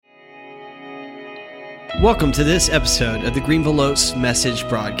Welcome to this episode of the Greenville Oaks Message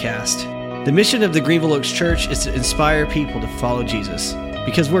Broadcast. The mission of the Greenville Oaks Church is to inspire people to follow Jesus,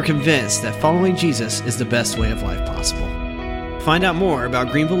 because we're convinced that following Jesus is the best way of life possible. Find out more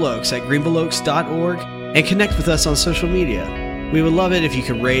about Greenville Oaks at greenvilleoaks.org and connect with us on social media. We would love it if you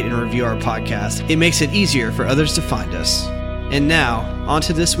could rate and review our podcast. It makes it easier for others to find us. And now, on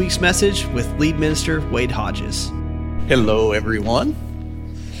to this week's message with lead minister Wade Hodges. Hello, everyone.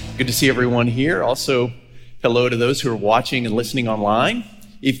 Good to see everyone here. Also, hello to those who are watching and listening online.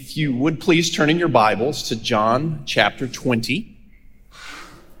 If you would please turn in your Bibles to John chapter 20.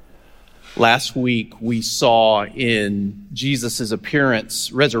 Last week we saw in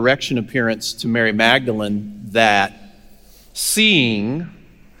Jesus' resurrection appearance to Mary Magdalene, that seeing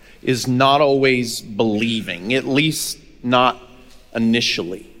is not always believing, at least not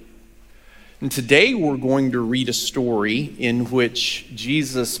initially. And today we're going to read a story in which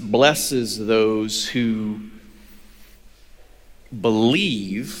Jesus blesses those who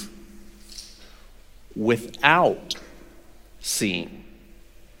believe without seeing.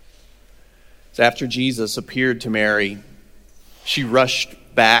 So after Jesus appeared to Mary, she rushed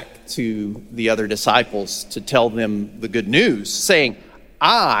back to the other disciples to tell them the good news, saying,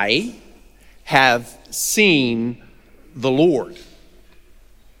 "I have seen the Lord."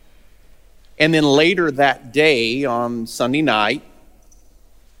 And then later that day, on Sunday night,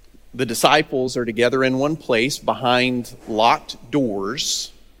 the disciples are together in one place behind locked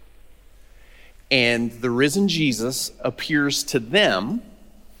doors, and the risen Jesus appears to them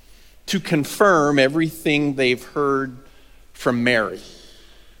to confirm everything they've heard from Mary.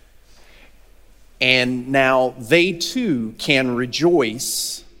 And now they too can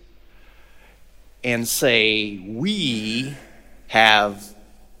rejoice and say, "We have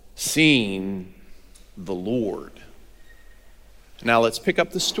seen the Lord." Now let's pick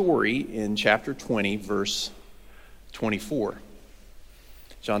up the story in chapter 20, verse 24.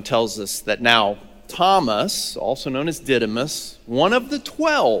 John tells us that now Thomas, also known as Didymus, one of the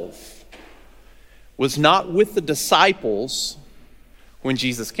 12, was not with the disciples when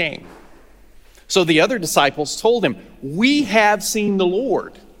Jesus came. So the other disciples told him, "We have seen the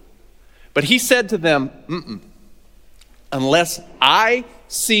Lord." But he said to them, "Unless I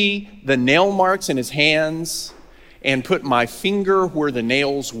see the nail marks in his hands, and put my finger where the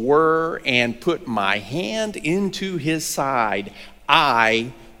nails were, and put my hand into his side,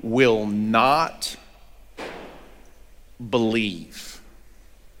 I will not believe."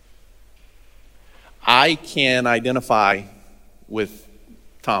 I can identify with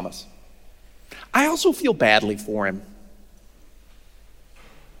Thomas. I also feel badly for him.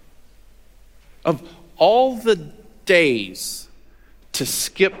 Of all the days to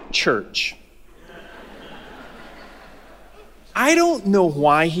skip church, I don't know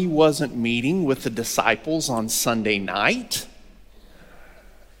why he wasn't meeting with the disciples on Sunday night.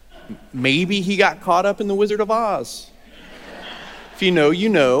 Maybe he got caught up in the Wizard of Oz. If you know, you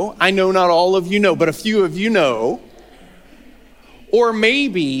know. I know not all of you know, but a few of you know. Or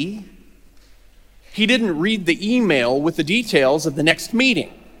maybe he didn't read the email with the details of the next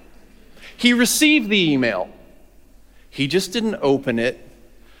meeting. He received the email. He just didn't open it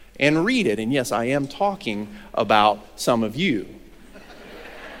and read it. And yes, I am talking about some of you.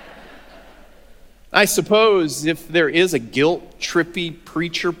 I suppose if there is a guilt-trippy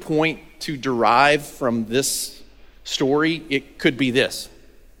preacher point to derive from this story, it could be this.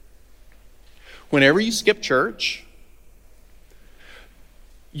 Whenever you skip church,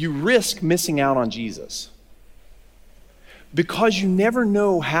 you risk missing out on Jesus, because you never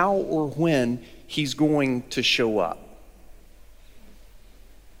know how or when he's going to show up.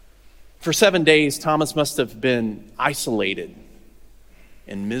 For 7 days, Thomas must have been isolated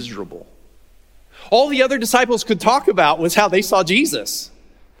and miserable. All the other disciples could talk about was how they saw Jesus,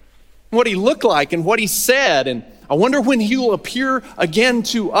 what he looked like and what he said. And I wonder when he will appear again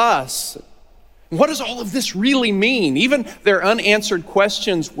to us. What does all of this really mean? Even their unanswered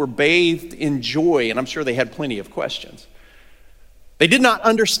questions were bathed in joy, and I'm sure they had plenty of questions. They did not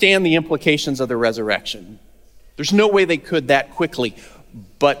understand the implications of the resurrection. There's no way they could that quickly.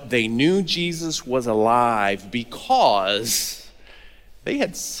 But they knew Jesus was alive because they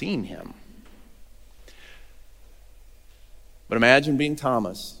had seen him. But imagine being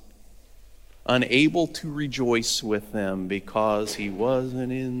Thomas, unable to rejoice with them because he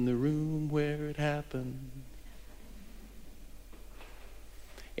wasn't in the room where it happened.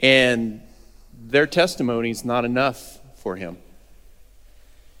 And their testimony is not enough for him.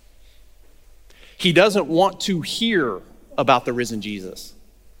 He doesn't want to hear about the risen Jesus.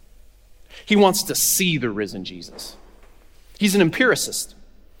 He wants to see the risen Jesus. He's an empiricist.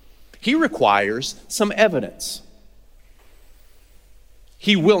 He requires some evidence.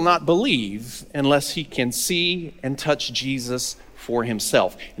 He will not believe unless he can see and touch Jesus for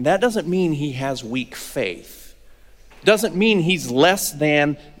himself. And that doesn't mean he has weak faith. Doesn't mean he's less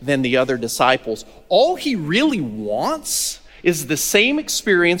than the other disciples. All he really wants is the same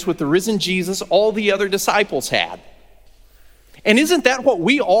experience with the risen Jesus all the other disciples had. And isn't that what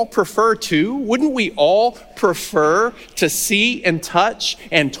we all prefer too? Wouldn't we all prefer to see and touch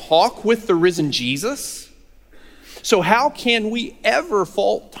and talk with the risen Jesus? So how can we ever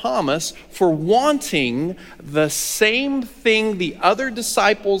fault Thomas for wanting the same thing the other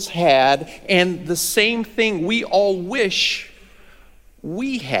disciples had and the same thing we all wish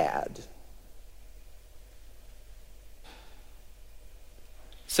we had?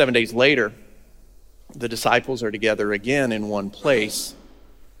 7 days later, the disciples are together again in one place,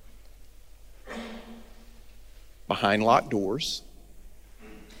 behind locked doors.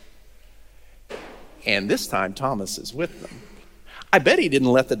 And this time, Thomas is with them. I bet he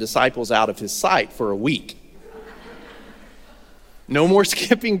didn't let the disciples out of his sight for a week. No more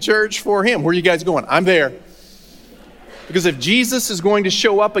skipping church for him. Where are you guys going? I'm there. Because if Jesus is going to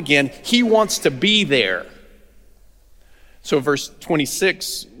show up again, he wants to be there. So verse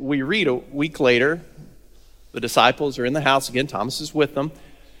 26, we read a week later, the disciples are in the house again. Thomas is with them.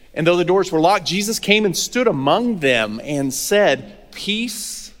 And though the doors were locked, Jesus came and stood among them and said,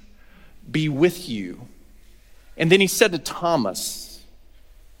 "Peace be with you." And then he said to Thomas,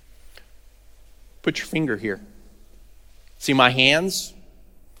 "Put your finger here. See my hands?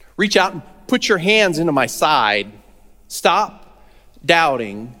 Reach out and put your hands into my side. Stop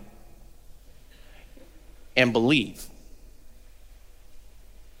doubting and believe."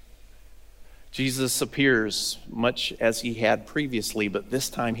 Jesus appears much as he had previously, but this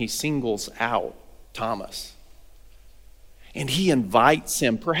time he singles out Thomas. And he invites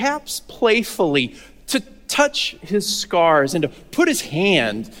him, perhaps playfully, to touch his scars and to put his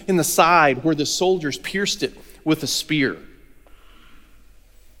hand in the side where the soldiers pierced it with a spear.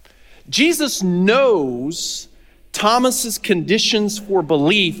 Jesus knows Thomas's conditions for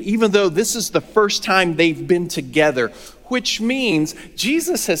belief, even though this is the first time they've been together, which means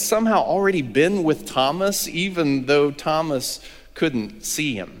Jesus has somehow already been with Thomas, even though Thomas couldn't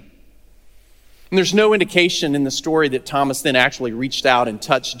see him. And there's no indication in the story that Thomas then actually reached out and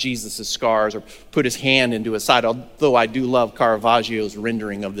touched Jesus' scars or put his hand into his side, although I do love Caravaggio's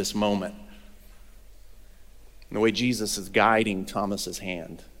rendering of this moment. And the way Jesus is guiding Thomas's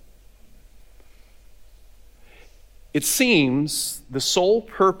hand. It seems the sole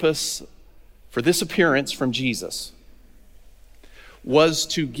purpose for this appearance from Jesus was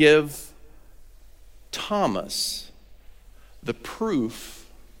to give Thomas the proof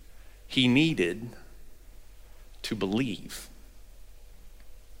he needed to believe.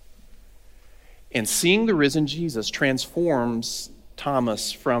 And seeing the risen Jesus transforms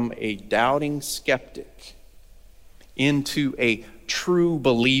Thomas from a doubting skeptic into a true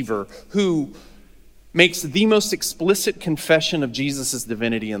believer who makes the most explicit confession of Jesus'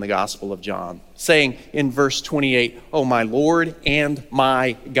 divinity in the Gospel of John, saying in verse 28, "Oh, my Lord and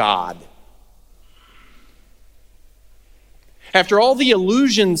my God." After all the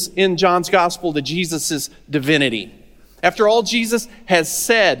allusions in John's Gospel to Jesus' divinity, after all Jesus has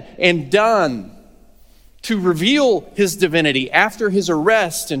said and done to reveal his divinity after his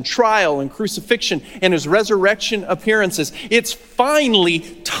arrest and trial and crucifixion and his resurrection appearances, it's finally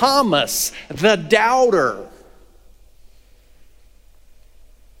Thomas, the doubter,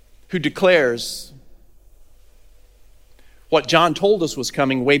 who declares what John told us was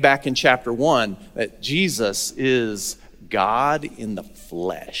coming way back in chapter 1, that Jesus is God in the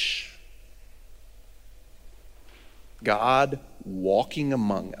flesh. God walking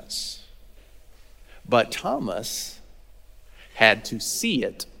among us. But Thomas had to see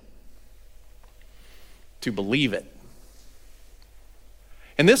it to believe it.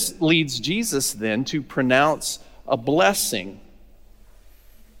 And this leads Jesus then to pronounce a blessing.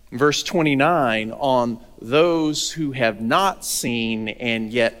 Verse 29, on those who have not seen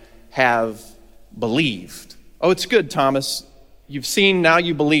and yet have believed. Oh, it's good, Thomas. You've seen, now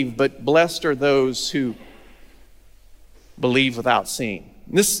you believe, but blessed are those who believe without seeing.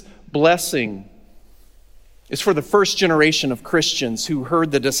 This blessing is for the first generation of Christians who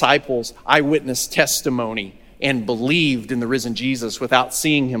heard the disciples' eyewitness testimony and believed in the risen Jesus without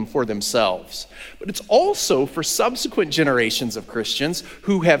seeing him for themselves. But it's also for subsequent generations of Christians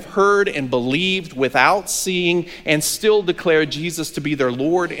who have heard and believed without seeing and still declare Jesus to be their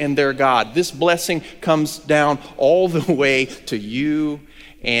Lord and their God. This blessing comes down all the way to you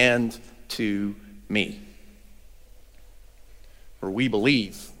and to me. For we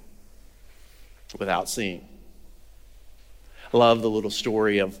believe without seeing. I love the little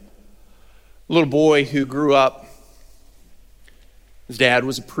story of a little boy who grew up. His dad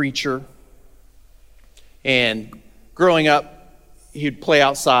was a preacher, and growing up, he'd play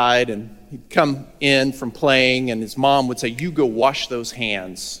outside, and he'd come in from playing, and his mom would say, "You go wash those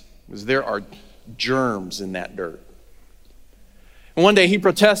hands, because there are germs in that dirt." And one day he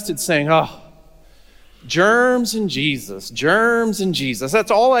protested, saying, "Oh, germs and Jesus, germs and Jesus.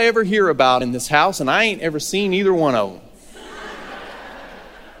 That's all I ever hear about in this house, and I ain't ever seen either one of them."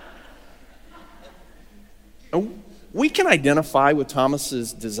 We can identify with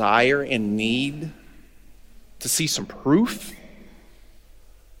Thomas's desire and need to see some proof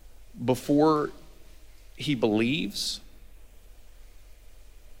before he believes.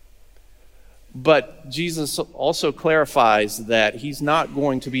 But Jesus also clarifies that he's not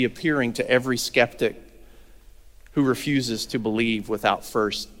going to be appearing to every skeptic who refuses to believe without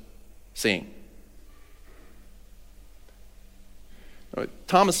first seeing.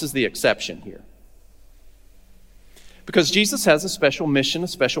 Thomas is the exception here, because Jesus has a special mission, a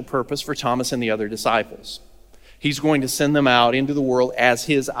special purpose for Thomas and the other disciples. He's going to send them out into the world as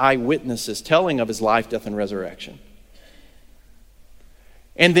his eyewitnesses, telling of his life, death, and resurrection.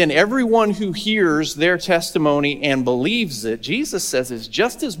 And then everyone who hears their testimony and believes it, Jesus says, is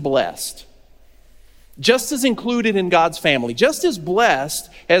just as blessed, just as included in God's family, just as blessed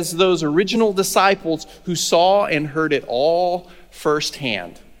as those original disciples who saw and heard it all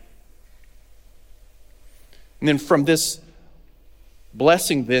firsthand. And then from this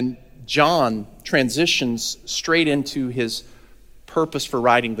blessing, then John transitions straight into his purpose for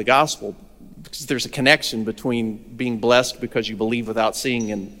writing the gospel, because there's a connection between being blessed because you believe without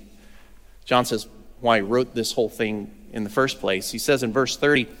seeing, and John says why he wrote this whole thing in the first place. He says in verse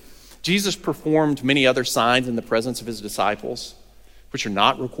 30, Jesus performed many other signs in the presence of his disciples, which are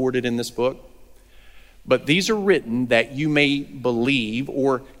not recorded in this book. But these are written that you may believe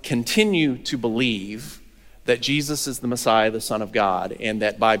or continue to believe that Jesus is the Messiah, the Son of God, and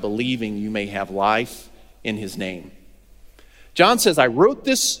that by believing you may have life in his name. John says, I wrote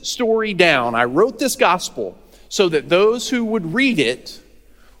this story down, I wrote this gospel so that those who would read it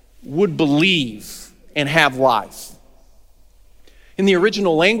would believe and have life. In the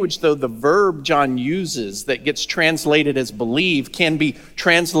original language, though, the verb John uses that gets translated as believe can be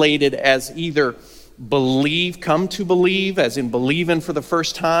translated as either believe, come to believe, as in believe in for the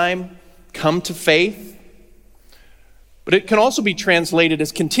first time, come to faith. But it can also be translated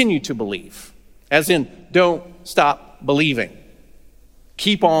as continue to believe, as in don't stop believing.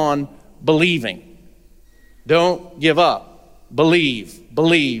 Keep on believing. Don't give up. Believe,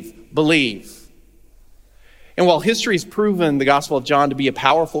 believe, believe. And while history has proven the Gospel of John to be a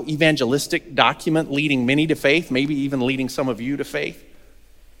powerful evangelistic document leading many to faith, maybe even leading some of you to faith,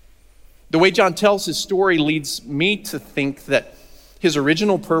 the way John tells his story leads me to think that his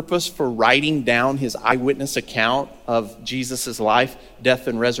original purpose for writing down his eyewitness account of Jesus' life, death,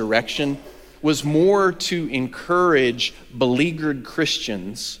 and resurrection was more to encourage beleaguered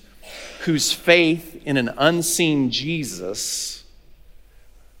Christians whose faith in an unseen Jesus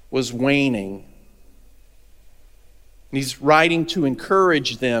was waning. And he's writing to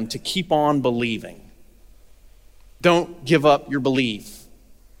encourage them to keep on believing. Don't give up your belief.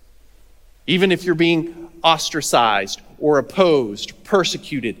 Even if you're being ostracized or opposed,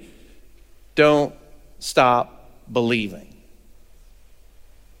 persecuted, don't stop believing.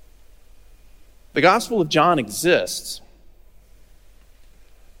 The Gospel of John exists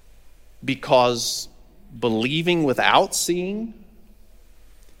because believing without seeing,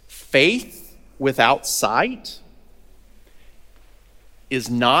 faith without sight, is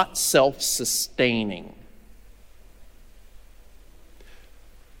not self-sustaining.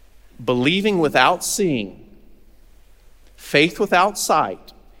 Believing without seeing, faith without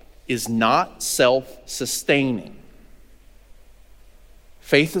sight, is not self-sustaining.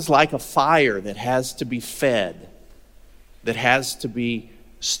 Faith is like a fire that has to be fed, that has to be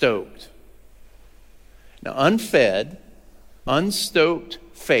stoked. Now, unfed, unstoked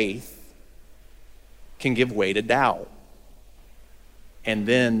faith can give way to doubt, and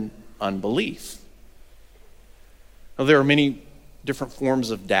then unbelief. Now, there are many different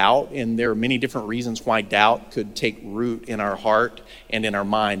forms of doubt, and there are many different reasons why doubt could take root in our heart and in our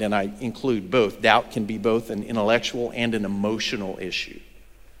mind, and I include both. Doubt can be both an intellectual and an emotional issue.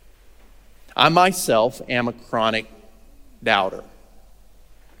 I myself am a chronic doubter.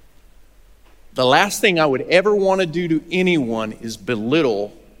 The last thing I would ever want to do to anyone is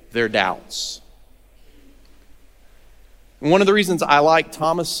belittle their doubts. And one of the reasons I like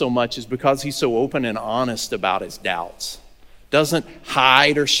Thomas so much is because he's so open and honest about his doubts. doesn't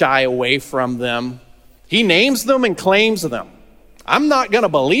hide or shy away from them. He names them and claims them. I'm not going to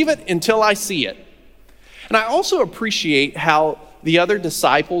believe it until I see it. And I also appreciate how the other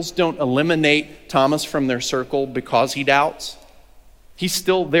disciples don't eliminate Thomas from their circle because he doubts. He's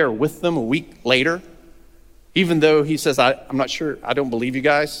still there with them a week later, even though he says, I'm not sure, I don't believe you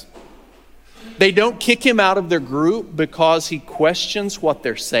guys. They don't kick him out of their group because he questions what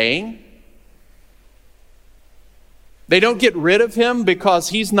they're saying. They don't get rid of him because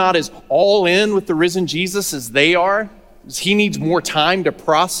he's not as all in with the risen Jesus as they are. He needs more time to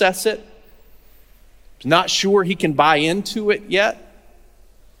process it. He's not sure he can buy into it yet.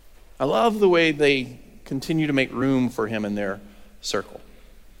 I love the way they continue to make room for him in their circle.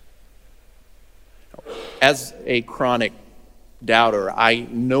 As a chronic doubter, I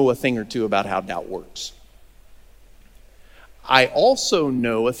know a thing or two about how doubt works. I also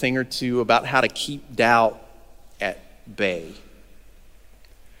know a thing or two about how to keep doubt at bay.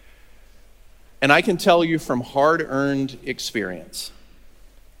 And I can tell you from hard-earned experience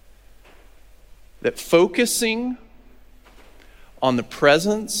that focusing on the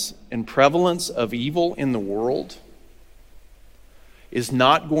presence and prevalence of evil in the world is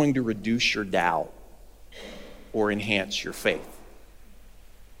not going to reduce your doubt or enhance your faith.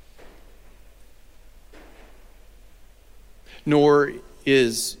 Nor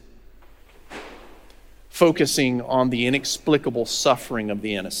is focusing on the inexplicable suffering of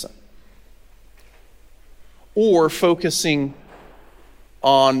the innocent, or focusing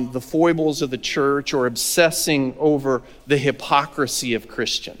on the foibles of the church, or obsessing over the hypocrisy of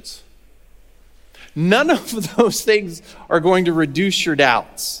Christians. None of those things are going to reduce your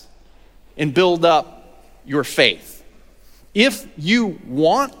doubts and build up your faith. If you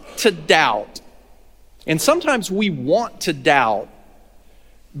want to doubt, and sometimes we want to doubt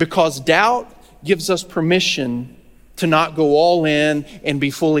because doubt gives us permission to not go all in and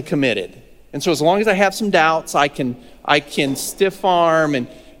be fully committed. And so as long as I have some doubts, I can stiff arm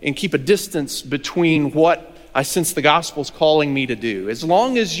and keep a distance between what I sense the gospel's calling me to do. As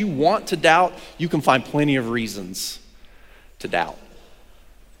long as you want to doubt, you can find plenty of reasons to doubt.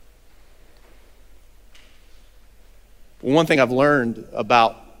 One thing I've learned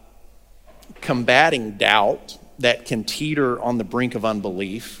about combating doubt that can teeter on the brink of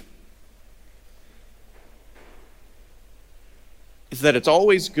unbelief is that it's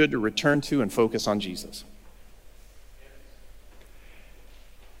always good to return to and focus on Jesus.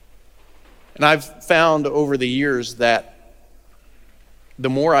 And I've found over the years that the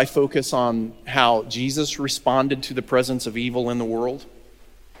more I focus on how Jesus responded to the presence of evil in the world,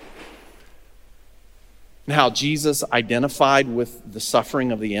 and how Jesus identified with the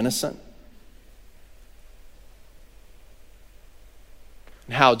suffering of the innocent,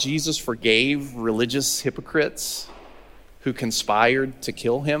 and how Jesus forgave religious hypocrites who conspired to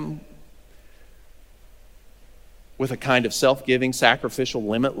kill him with a kind of self-giving, sacrificial,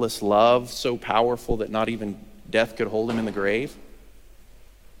 limitless love so powerful that not even death could hold him in the grave.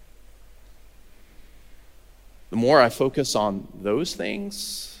 The more I focus on those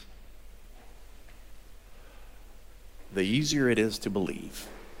things, the easier it is to believe.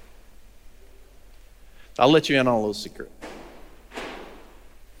 I'll let you in on a little secret.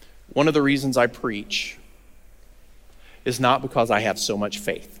 One of the reasons I preach is not because I have so much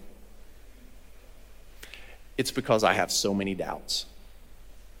faith. It's because I have so many doubts.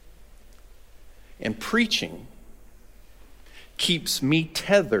 And preaching keeps me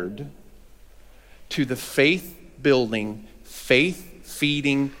tethered to the faith-building,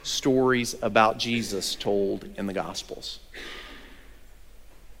 faith-feeding stories about Jesus told in the Gospels.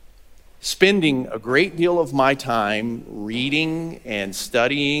 Spending a great deal of my time reading and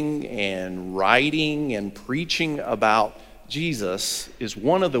studying and writing and preaching about Jesus is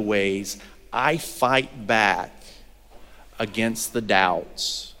one of the ways I fight back against the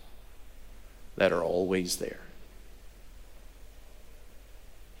doubts that are always there.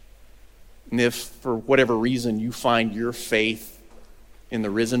 And if for whatever reason you find your faith in the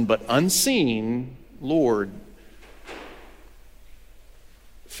risen but unseen Lord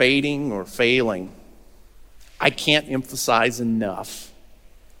fading or failing, I can't emphasize enough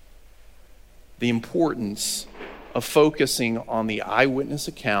the importance of focusing on the eyewitness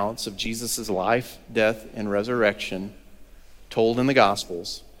accounts of Jesus' life, death, and resurrection told in the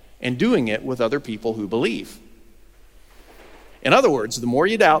Gospels, and doing it with other people who believe. In other words, the more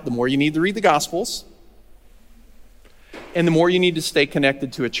you doubt, the more you need to read the Gospels, and the more you need to stay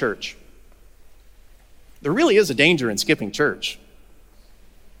connected to a church. There really is a danger in skipping church.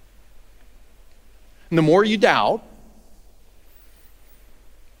 And the more you doubt,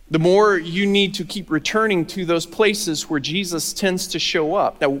 the more you need to keep returning to those places where Jesus tends to show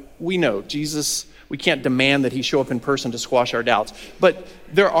up. Now, we know Jesus, we can't demand that he show up in person to squash our doubts, but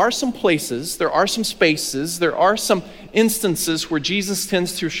there are some places, there are some spaces, there are some instances where Jesus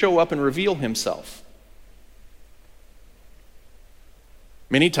tends to show up and reveal himself.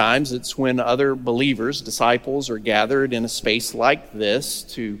 Many times it's when other believers, disciples, are gathered in a space like this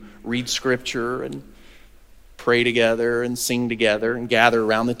to read scripture and pray together and sing together and gather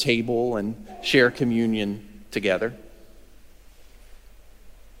around the table and share communion together.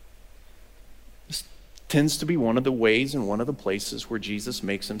 This tends to be one of the ways and one of the places where Jesus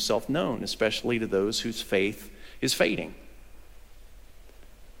makes himself known, especially to those whose faith is fading.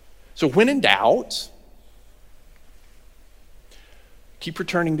 So when in doubt, keep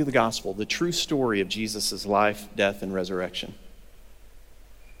returning to the gospel, the true story of Jesus' life, death, and resurrection.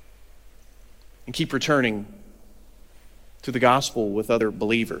 And keep returning to the gospel with other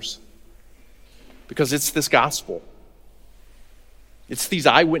believers. Because it's this gospel. It's these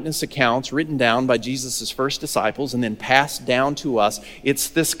eyewitness accounts written down by Jesus' first disciples and then passed down to us. It's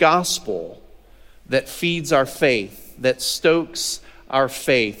this gospel that feeds our faith, that stokes our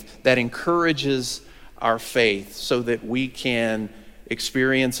faith, that encourages our faith so that we can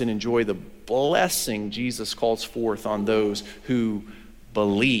experience and enjoy the blessing Jesus calls forth on those who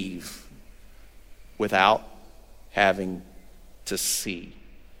believe without having to see.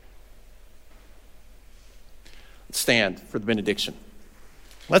 Let's stand for the benediction.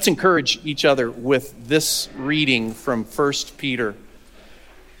 Let's encourage each other with this reading from 1 Peter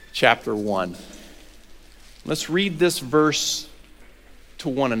chapter 1. Let's read this verse to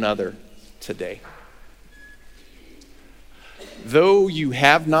one another today. Though you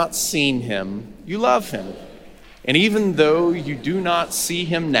have not seen him, you love him. And even though you do not see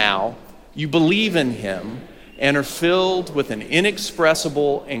him now, you believe in him and are filled with an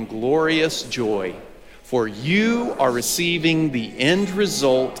inexpressible and glorious joy, for you are receiving the end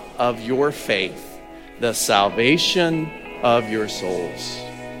result of your faith, the salvation of your souls.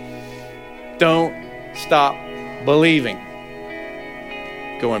 Don't stop believing.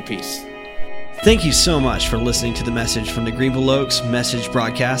 Go in peace. Thank you so much for listening to the message from the Greenville Oaks Message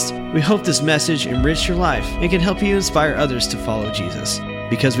Broadcast. We hope this message enriched your life and can help you inspire others to follow Jesus,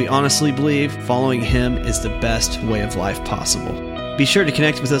 because we honestly believe following him is the best way of life possible. Be sure to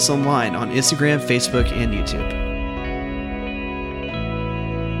connect with us online on Instagram, Facebook, and YouTube.